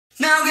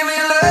Now give me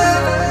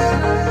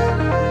love.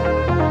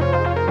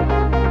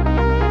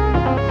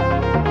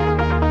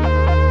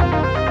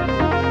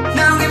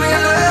 Now give me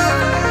love.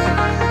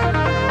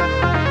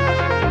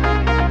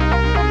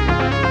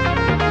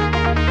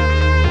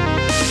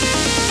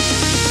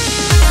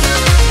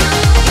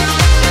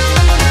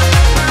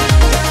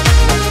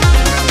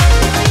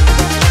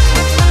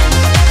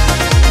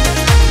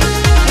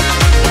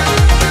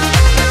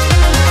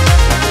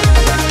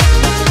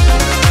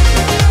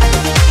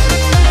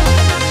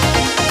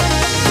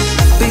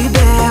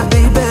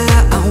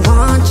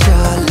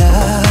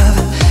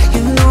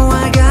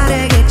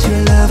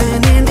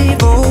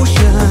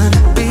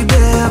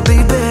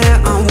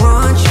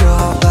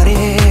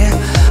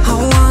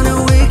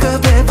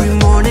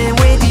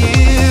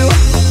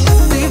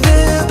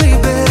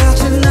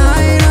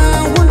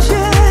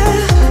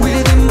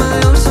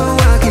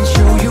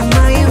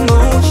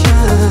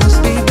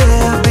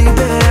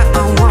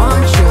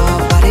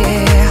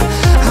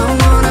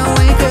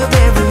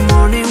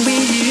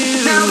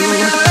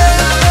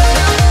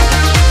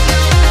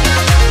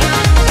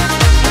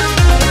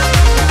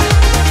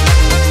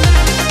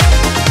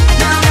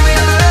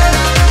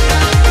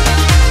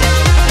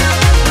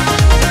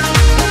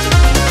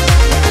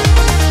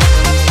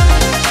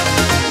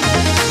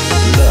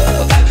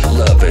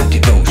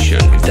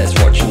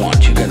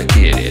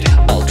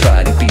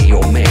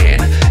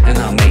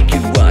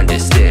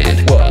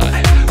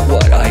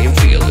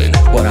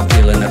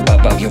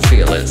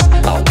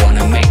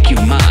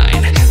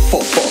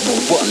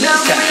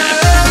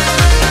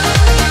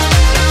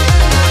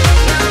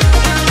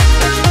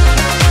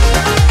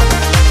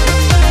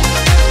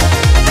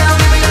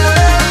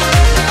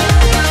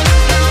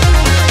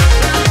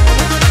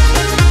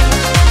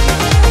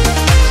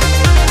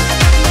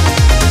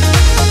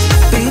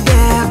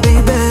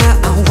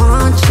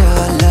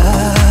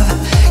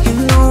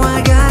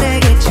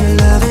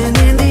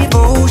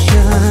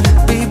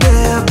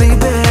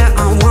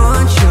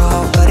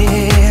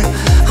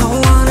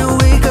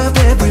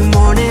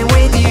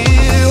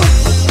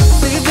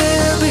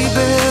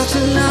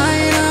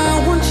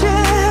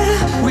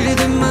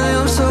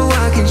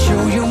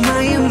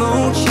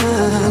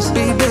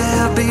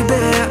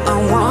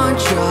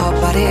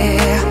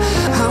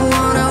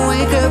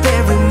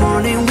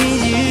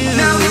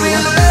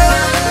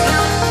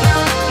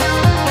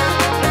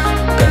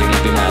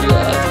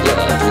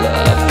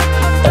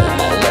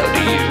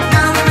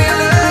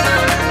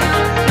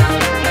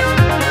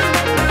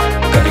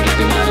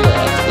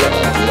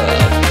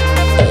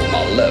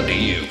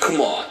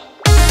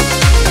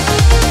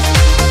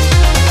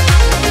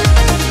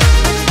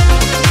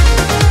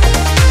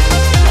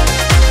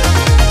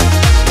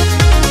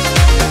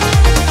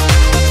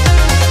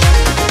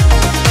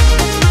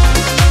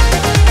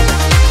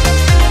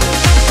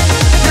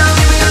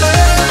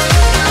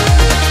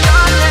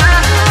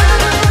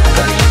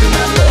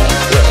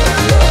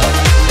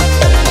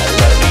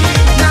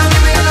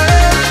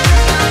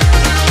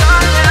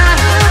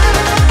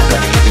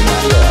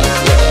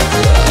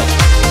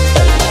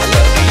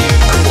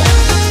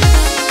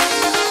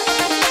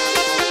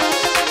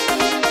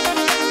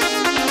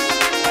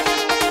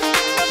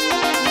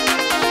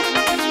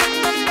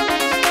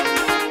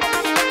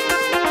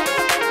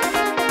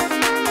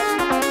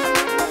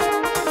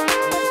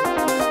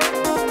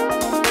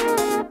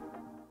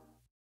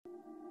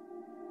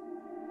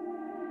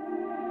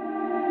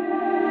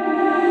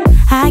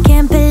 I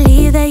can't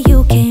believe that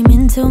you came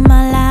into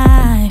my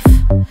life.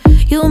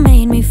 You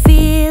made me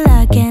feel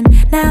again,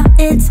 now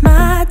it's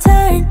my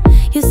turn.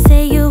 You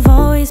say you've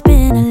always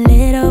been a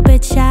little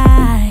bit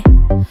shy,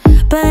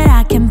 but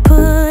I can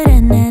put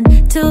an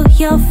end to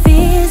your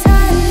fears.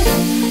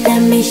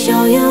 Let me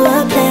show you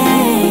a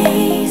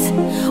place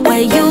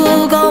where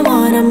you gon'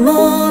 wanna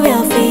move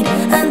your feet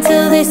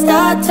until they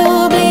start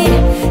to bleed.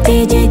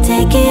 DJ,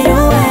 take it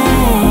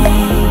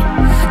away.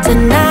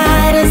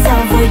 Tonight is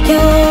all for you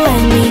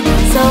and me.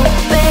 So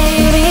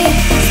baby,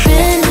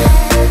 spin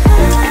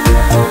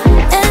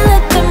and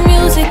let the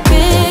music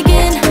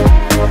begin.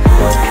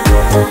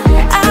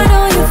 I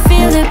know you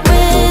feel it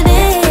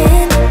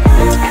within,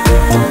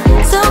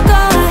 so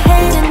go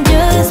ahead and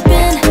just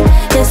spin,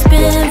 yeah,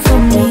 spin for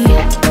me.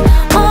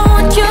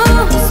 Won't you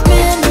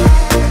spin?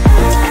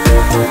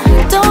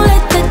 Don't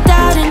let the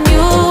doubt in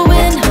you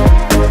win.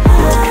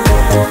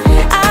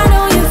 I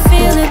know you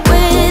feel it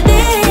within.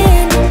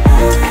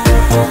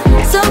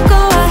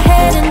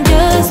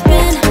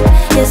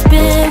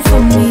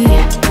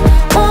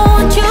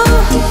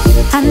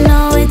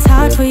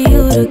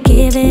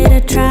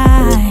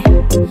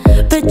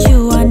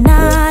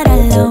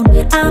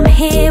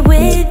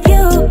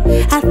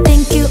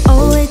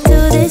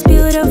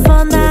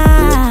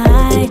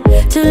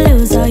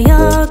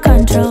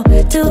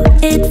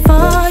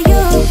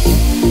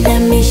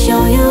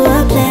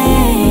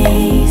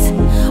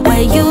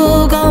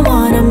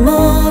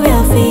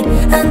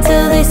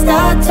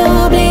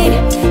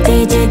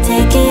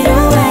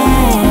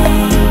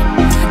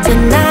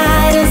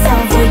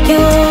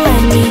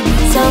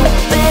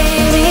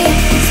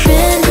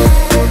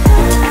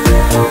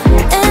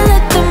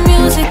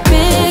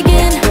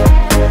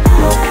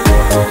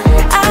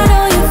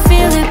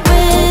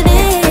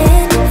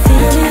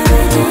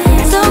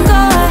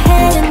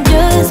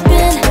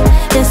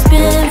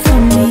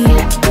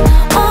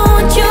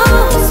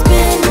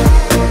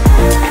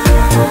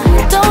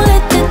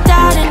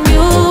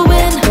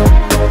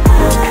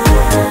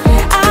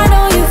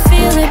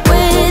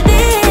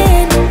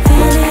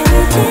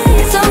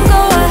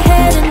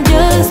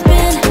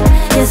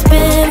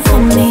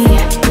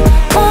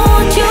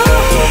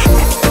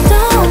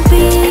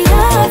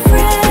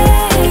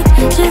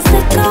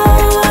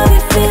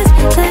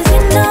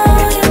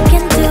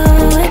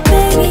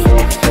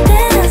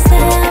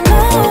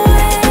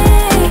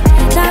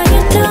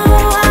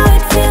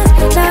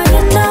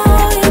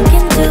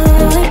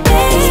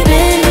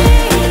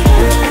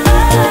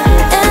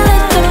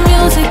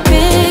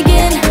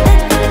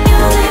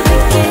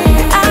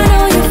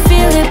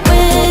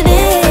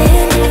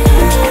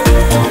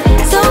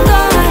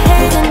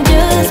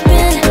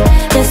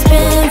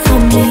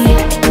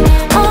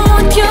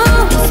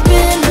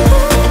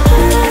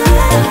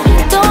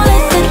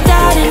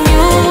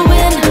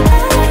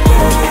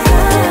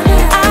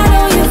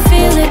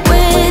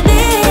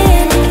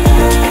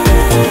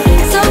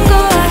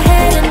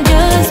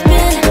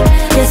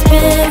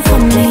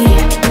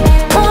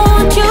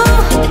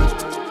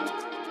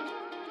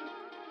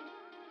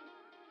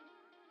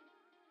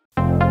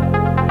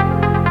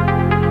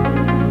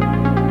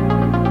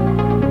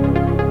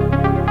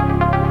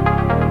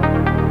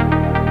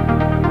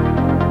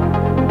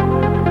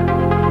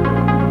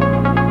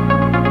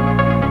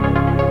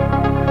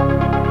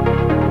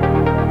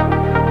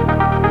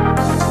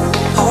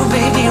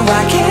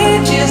 why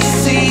can't you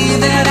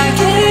see that I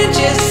can't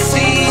just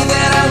see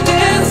that I'm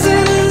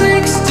dancing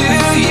next to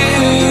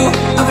you?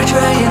 I'll be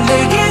trying to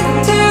get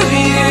to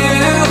you.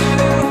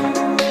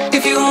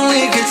 If you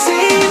only could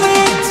see me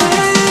too.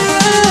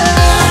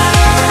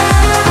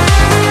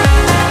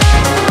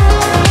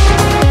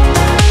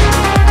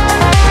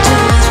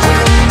 Just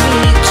when I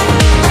need you,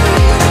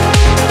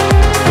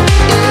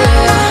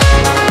 yeah.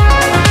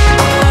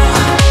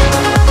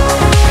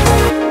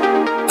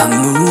 I'm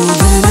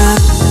moving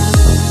up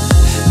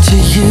to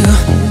you.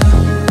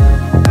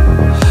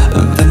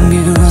 The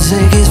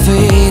music is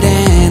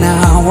fading. I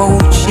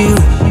want you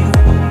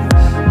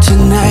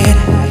tonight.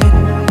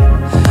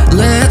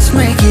 Let's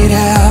make it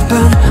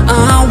happen. I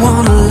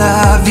wanna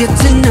love you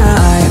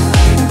tonight.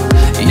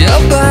 Your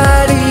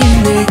body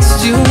next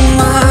to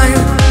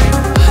mine,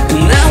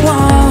 and I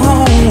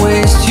won't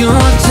waste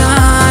your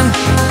time.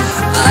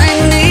 I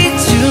need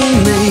to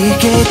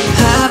make it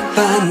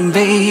happen,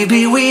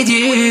 baby, with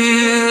you.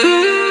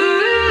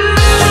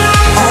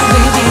 Oh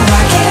baby,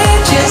 why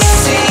can't you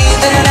see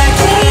that I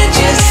can't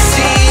just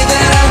see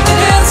that I'm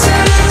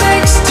dancing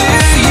next to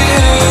you?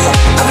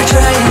 I'll be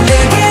trying to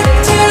get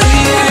to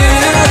you.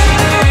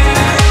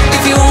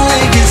 If you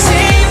only can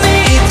see me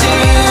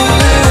too.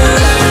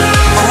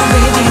 Oh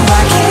baby,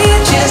 why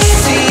can't you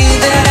see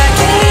that I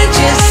can't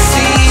just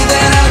see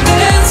that I'm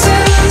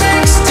dancing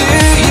next to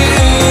you?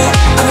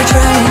 I'll be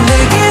trying to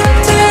get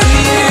to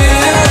you.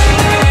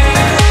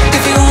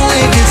 If you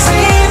only can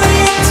see me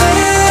too.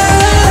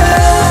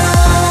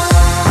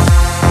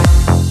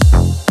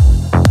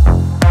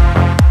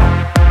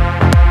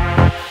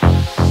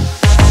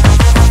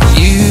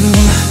 You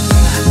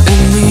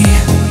and me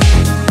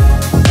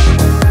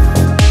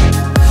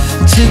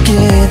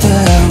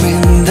together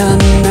in the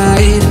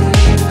night.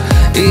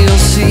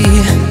 You'll see.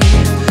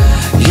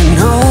 You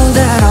know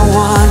that I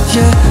want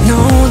you,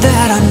 know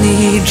that I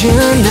need you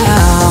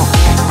now.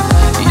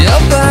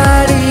 Your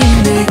body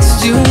next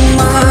to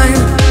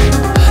mine,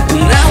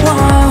 and I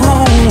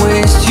won't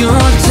waste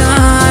your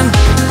time.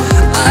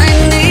 I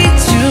need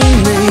to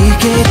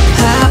make it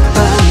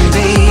happen,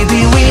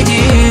 baby, with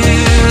you.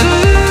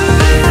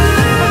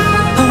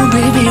 Oh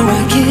baby,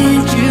 why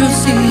can't you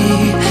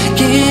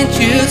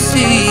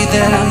see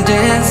that I'm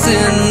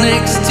dancing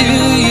next to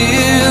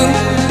you?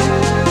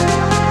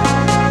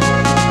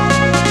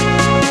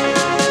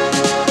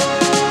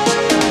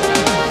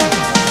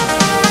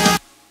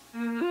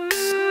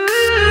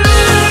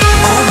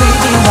 Oh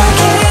baby, why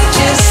can't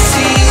you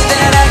see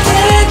that I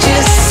can't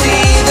just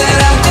see that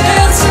I'm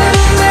dancing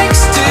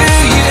next to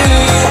you?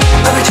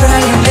 I'll be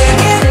trying to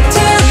get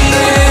to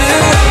you.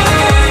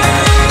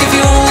 If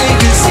you only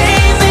could see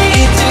me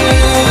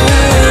too.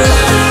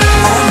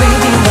 Oh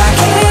baby, why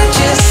can't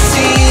you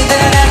see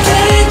that I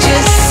can't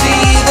just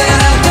see that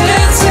I'm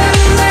dancing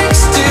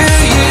next to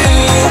you?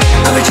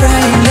 I'll be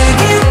trying to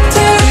get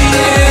to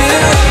you.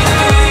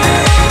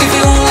 If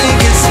you only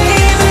could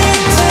see me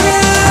too.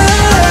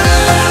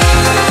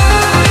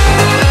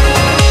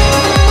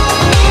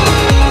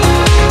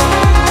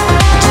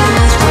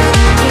 Just when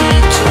I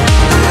need you.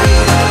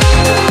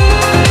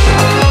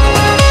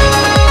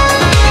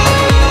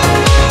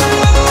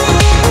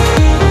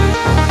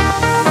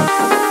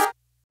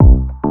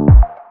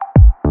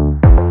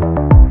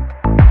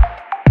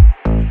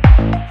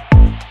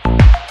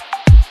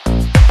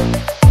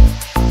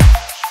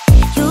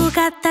 You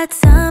got that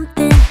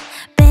something,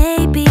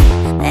 baby,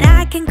 that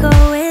I can go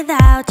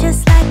without.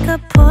 Just like a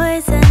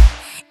poison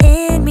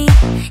in me,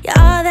 you're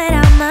all that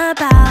I'm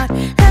about.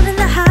 Loving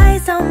the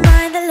highs, don't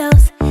mind the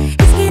lows.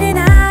 It's getting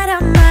out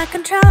of my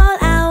control.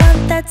 I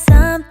want that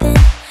something,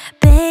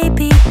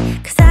 baby,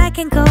 'cause I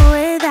can go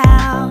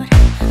without.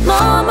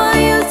 Mama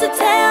used to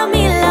tell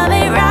me love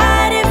ain't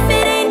right if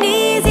it ain't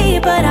easy,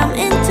 but I'm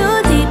in too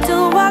deep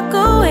to walk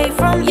away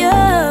from you.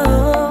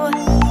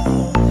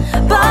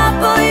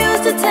 Papa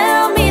used to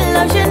tell me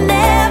love should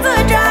never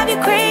drive you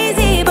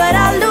crazy, but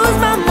I lose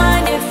my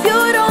mind if you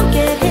don't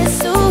get his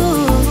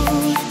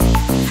suit.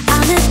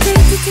 I'm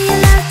addicted to your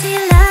love, to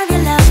your love,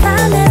 your love.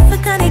 I'm never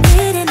gonna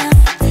get enough.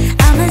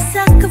 I'm a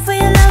sucker for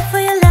your love,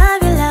 for your love,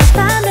 your love.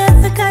 I'm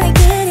never gonna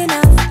get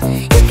enough.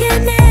 You can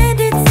end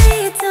it, say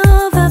it's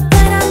over,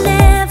 but I'm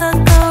never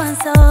going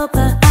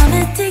sober. I'm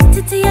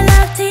addicted to your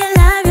love, to your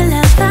love, your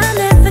love. I'm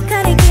never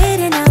gonna get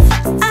enough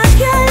of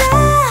your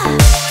love.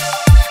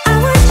 I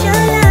want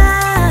your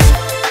love,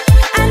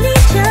 I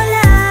need your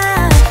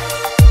love,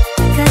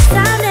 'cause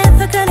I'm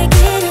never gonna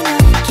get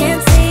enough.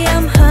 Can't say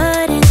I'm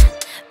hurting,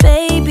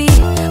 baby,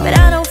 but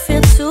I don't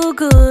feel too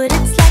good.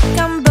 It's like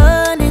I'm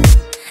burning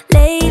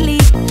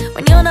lately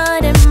when you're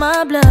not in my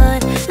blood.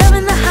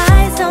 Loving the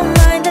highs, don't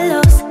mind the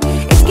lows.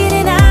 It's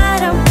getting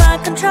out of my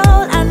control.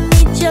 I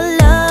need your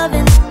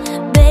loving,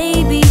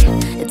 baby,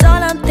 it's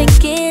all I'm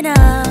thinking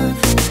of.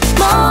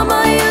 Mama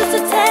used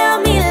to tell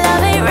me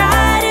love ain't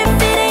right if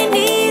it ain't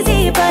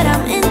easy, but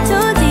I'm in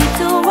too deep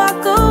to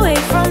walk away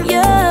from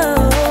you.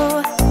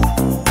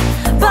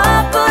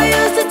 Papa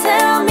used to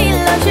tell me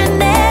love should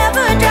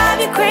never drive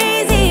you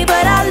crazy,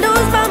 but I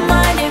lose my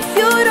mind if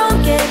you don't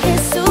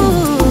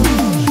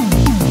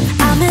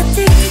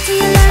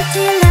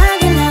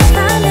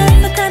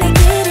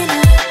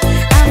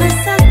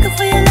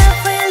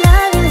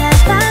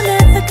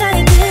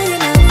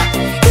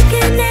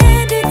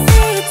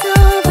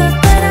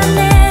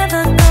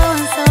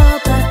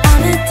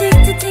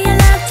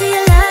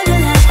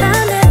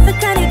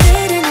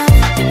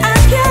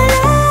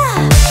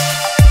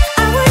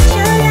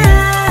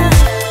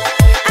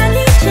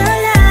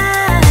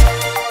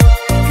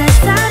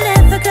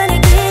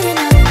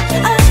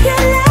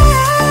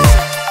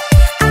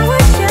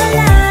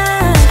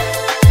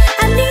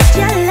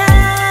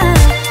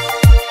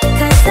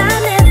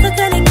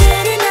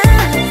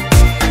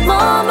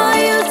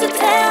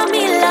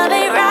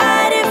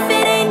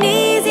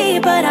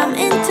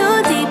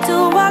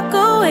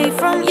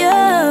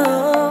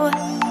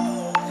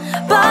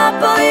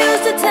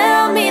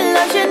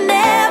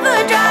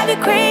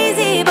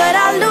but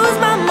I lose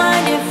my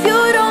mind if you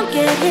don't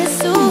get here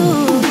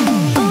soon.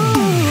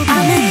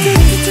 I'm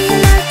addicted to your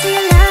love, to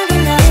your love,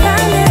 your love.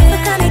 I'm never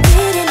gonna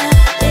get enough.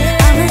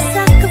 I'm a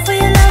sucker for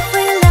your love,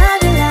 for your love,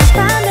 your love.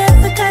 I'm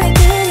never gonna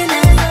get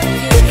enough.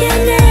 You can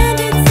end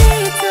it, say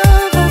it's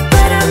over,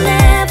 but I'm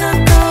never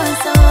going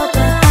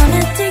sober. I'm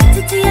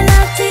addicted to your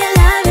love, to your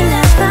love, your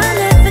love. I'm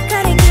never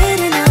gonna get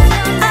enough.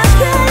 Of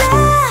your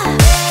love,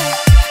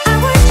 I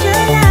want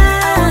your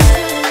love,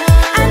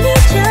 I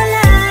need your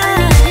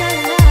love,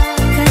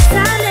 'cause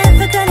I'm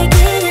never gonna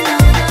get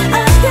enough.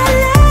 Of your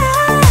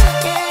love,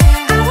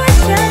 I want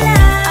your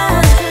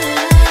love,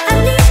 I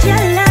need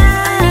your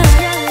love,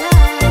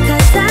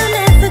 'cause I'm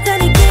never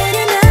gonna get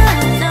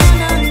enough. No,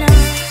 no, no.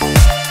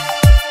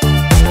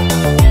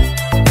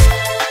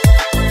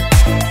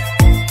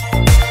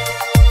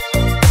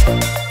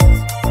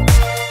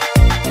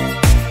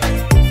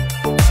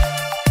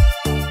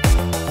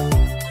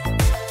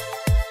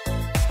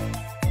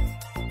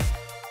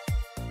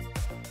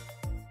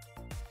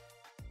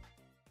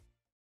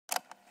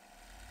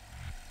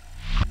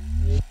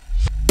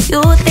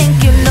 You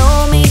think you know